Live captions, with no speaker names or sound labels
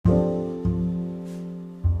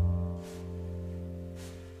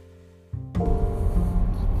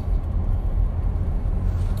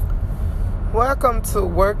Welcome to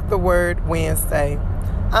Work the Word Wednesday.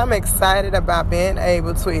 I'm excited about being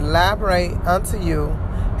able to elaborate unto you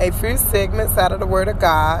a few segments out of the Word of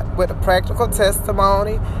God with a practical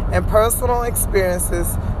testimony and personal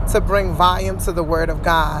experiences to bring volume to the Word of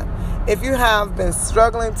God. If you have been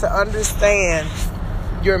struggling to understand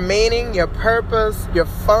your meaning, your purpose, your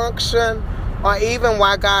function, or even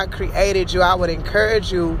why God created you, I would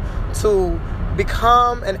encourage you to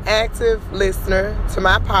become an active listener to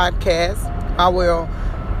my podcast. I will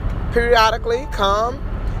periodically come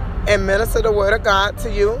and minister the Word of God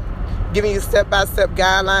to you, giving you step-by-step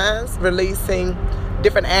guidelines, releasing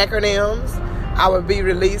different acronyms. I will be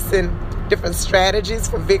releasing different strategies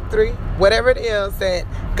for victory. Whatever it is that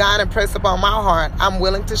God impressed upon my heart, I'm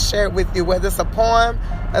willing to share it with you, whether it's a poem,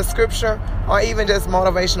 a scripture, or even just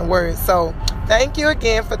motivational words. So thank you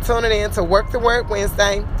again for tuning in to Work the Word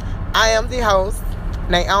Wednesday. I am the host,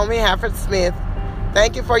 Naomi Hafford Smith.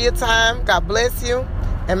 Thank you for your time. God bless you.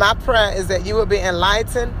 And my prayer is that you will be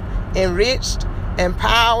enlightened, enriched,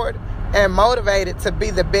 empowered, and motivated to be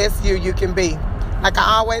the best you can be. Like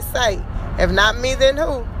I always say, if not me, then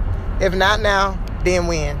who? If not now, then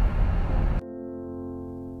when?